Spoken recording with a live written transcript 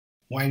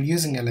while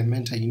using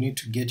Elementor you need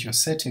to get your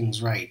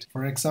settings right.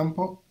 For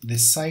example, the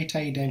site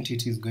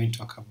identity is going to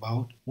talk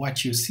about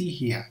what you see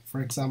here.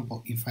 For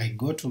example, if I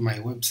go to my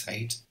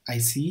website, I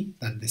see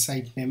that the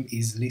site name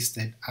is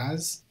listed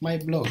as my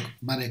blog,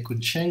 but I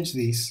could change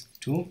this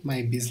to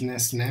my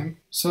business name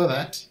so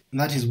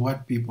that is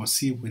what people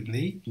see when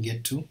they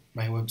get to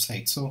my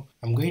website. So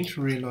I'm going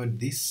to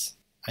reload this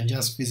and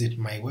just visit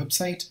my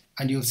website,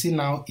 and you'll see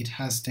now it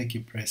has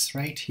TechiePress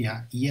right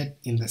here, yet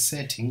in the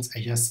settings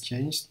I just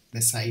changed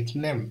the site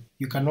name.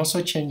 You can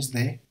also change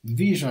the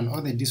vision or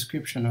the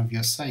description of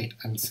your site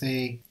and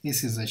say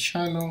this is a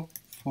channel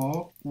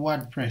for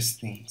WordPress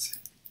things.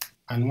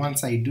 And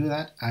once I do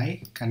that,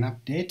 I can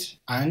update,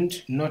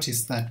 and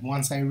notice that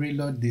once I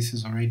reload, this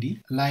is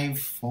already live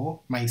for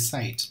my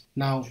site.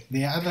 Now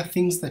there are other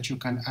things that you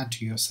can add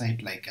to your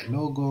site, like a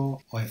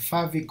logo or a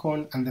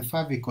favicon, and the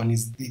favicon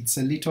it's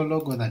a little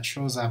logo that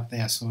shows up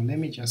there. So let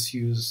me just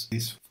use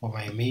this for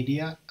my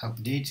media,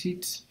 update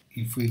it.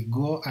 If we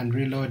go and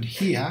reload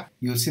here,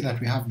 you'll see that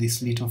we have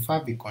this little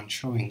favicon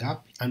showing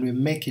up, and we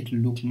make it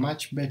look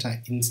much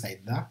better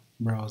inside the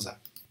browser.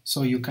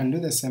 So you can do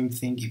the same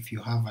thing if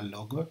you have a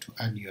logo to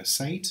add your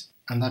site,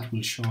 and that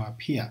will show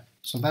up here.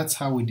 So that's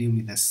how we deal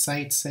with the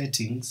site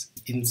settings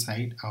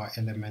inside our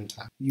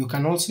Elementor. You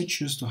can also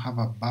choose to have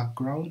a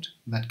background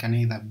that can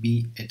either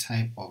be a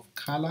type of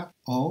color,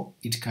 or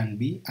it can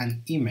be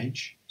an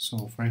image.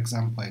 So for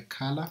example a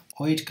color,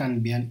 or it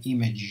can be an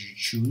image you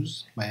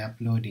choose by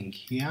uploading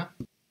here,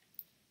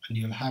 and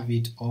you'll have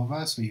it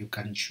over, so you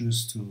can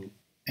choose to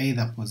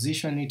either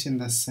position it in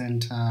the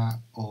center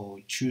or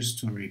choose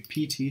to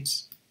repeat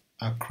it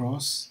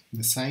across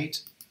the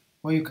site,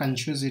 or you can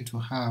choose it to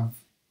have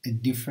a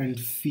different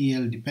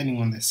feel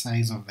depending on the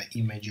size of the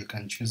image. You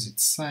can choose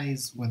its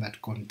size, whether to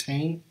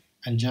contain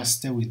and just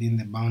stay within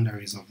the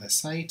boundaries of the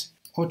site,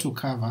 or to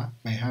cover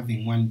by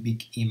having one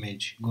big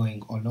image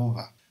going all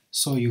over.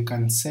 So you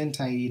can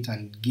center it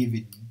and give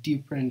it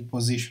different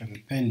position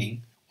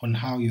depending on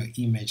how your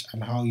image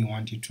and how you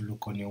want it to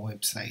look on your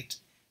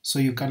website. So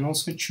you can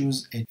also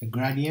choose a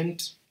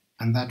gradient,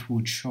 and that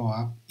would show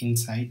up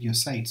inside your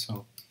site.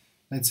 So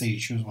let's say you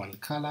choose one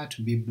color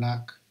to be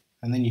black,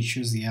 and then you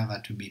choose the other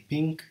to be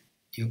pink.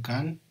 You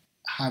can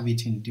have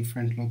it in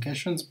different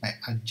locations by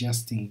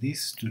adjusting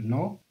this to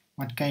know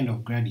what kind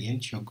of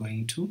gradient you're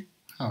going to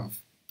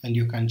have. And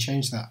you can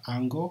change the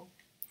angle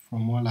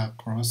from all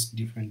across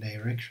different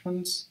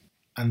directions,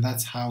 and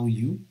that's how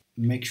you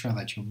make sure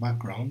that your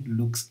background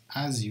looks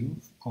as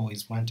you've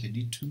always wanted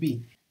it to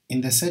be. In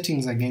the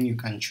settings again, you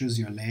can choose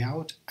your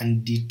layout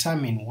and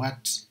determine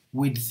what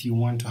width you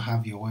want to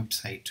have your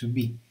website to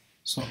be.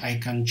 So I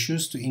can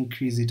choose to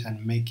increase it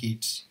and make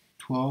it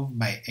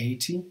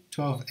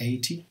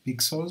 1280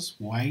 pixels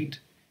wide,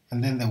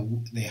 and then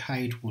the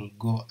height will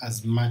go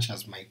as much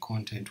as my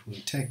content will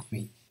take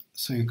me.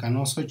 So you can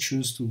also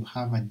choose to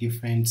have a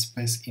different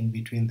space in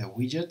between the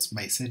widgets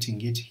by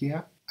setting it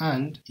here,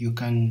 and you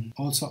can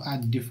also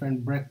add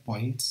different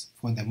breakpoints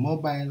for the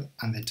mobile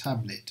and the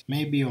tablet.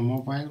 Maybe your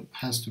mobile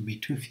has to be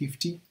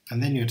 250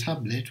 and then your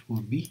tablet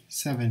will be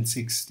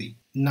 760.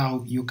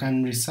 Now you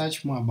can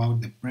research more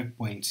about the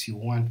breakpoints you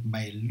want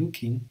by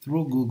looking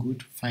through Google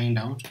to find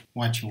out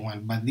what you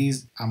want, but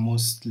these are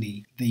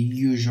mostly the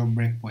usual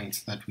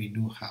breakpoints that we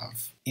do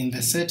have. In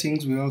the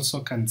settings we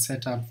also can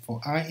set up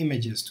for our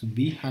images to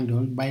be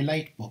handled by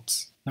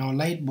Lightbox. Now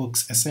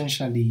Lightbox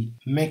essentially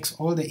makes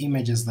all the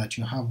images that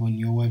you have on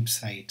your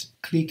website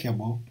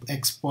clickable to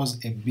expose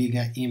a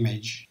bigger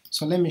image.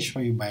 So let me show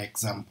you by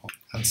example.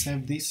 I'll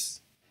save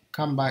this,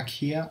 come back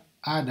here,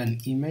 add an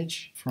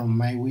image from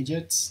my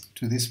widgets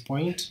to this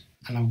point,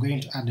 and I'm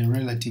going to add a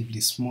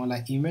relatively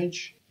smaller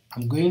image.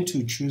 I'm going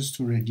to choose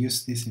to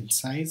reduce this in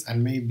size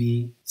and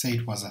maybe say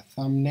it was a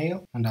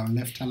thumbnail, and I'll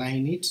left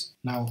align it.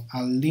 Now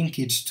I'll link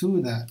it to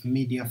the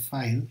media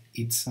file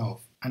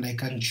itself, and I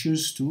can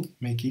choose to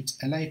make it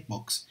a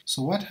lightbox.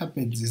 So what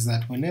happens is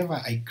that whenever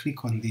I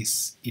click on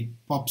this, it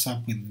pops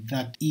up with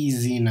that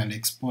ease in and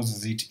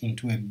exposes it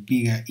into a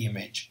bigger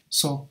image.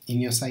 So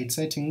in your site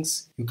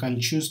settings, you can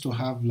choose to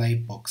have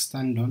Lightbox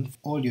turned on for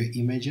all your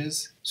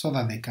images so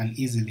that they can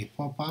easily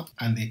pop up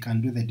and they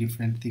can do the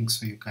different things.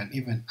 So you can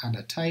even add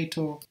a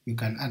title, you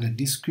can add a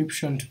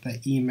description to the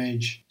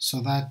image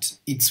so that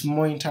it's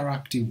more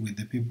interactive with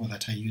the people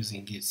that are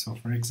using it. So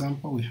for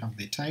example, we have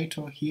the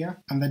title here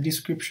and the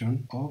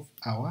description of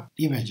our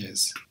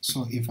images.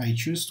 So if I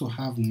choose to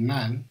have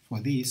none for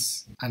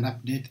this and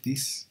update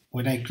this,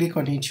 when I click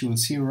on it, you will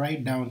see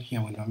right down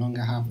here we no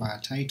longer have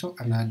our title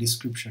and our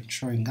description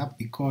showing up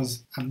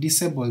because I've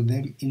disabled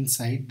them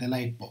inside the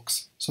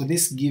Lightbox. So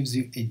this gives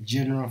you a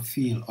general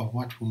feel of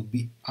what will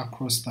be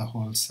across the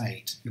whole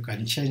site. You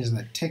can change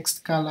the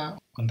text color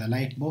on the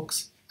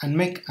Lightbox and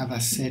make other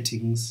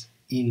settings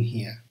in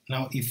here.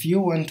 Now if you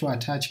want to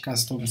attach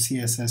custom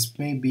CSS,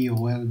 maybe you're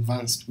well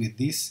advanced with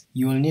this,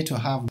 you will need to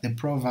have the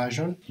Pro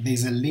version.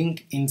 There's a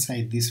link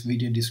inside this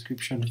video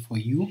description for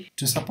you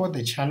to support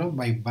the channel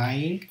by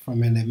buying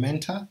from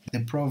Elementor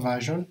the Pro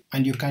version,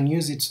 and you can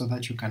use it so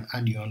that you can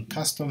add your own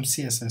custom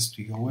CSS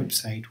to your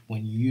website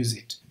when you use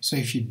it. So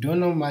if you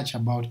don't know much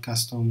about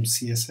custom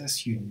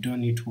CSS, you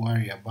don't need to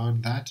worry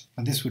about that,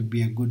 but this would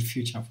be a good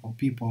feature for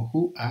people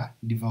who are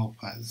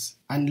developers.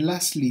 And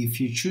lastly, if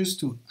you choose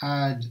to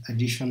add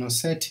additional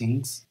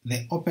settings,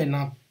 they open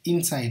up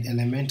inside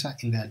Elementor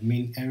in the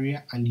admin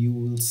area, and you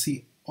will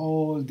see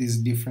all these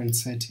different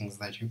settings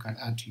that you can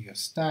add to your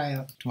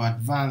style, to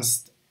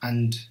advanced,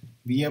 and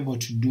be able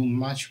to do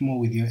much more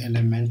with your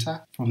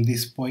Elementor from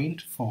this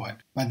point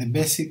forward. But the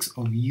basics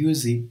of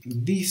using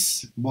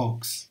this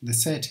box, the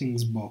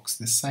settings box,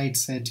 the site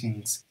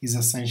settings, is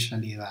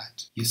essentially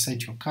that. You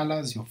set your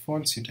colors, your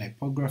fonts, your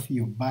typography,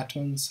 your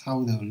buttons,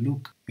 how they'll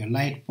look, your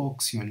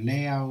lightbox, your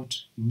layout,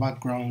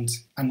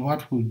 backgrounds, and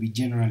what will be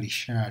generally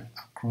shared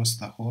across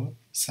the whole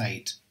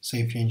site. So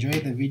if you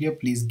enjoyed the video,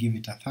 please give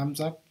it a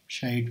thumbs up,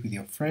 share it with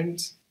your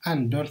friends,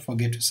 and don't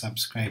forget to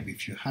subscribe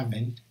if you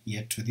haven't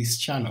yet to this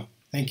channel.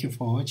 Thank you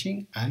for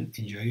watching and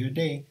enjoy your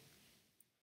day.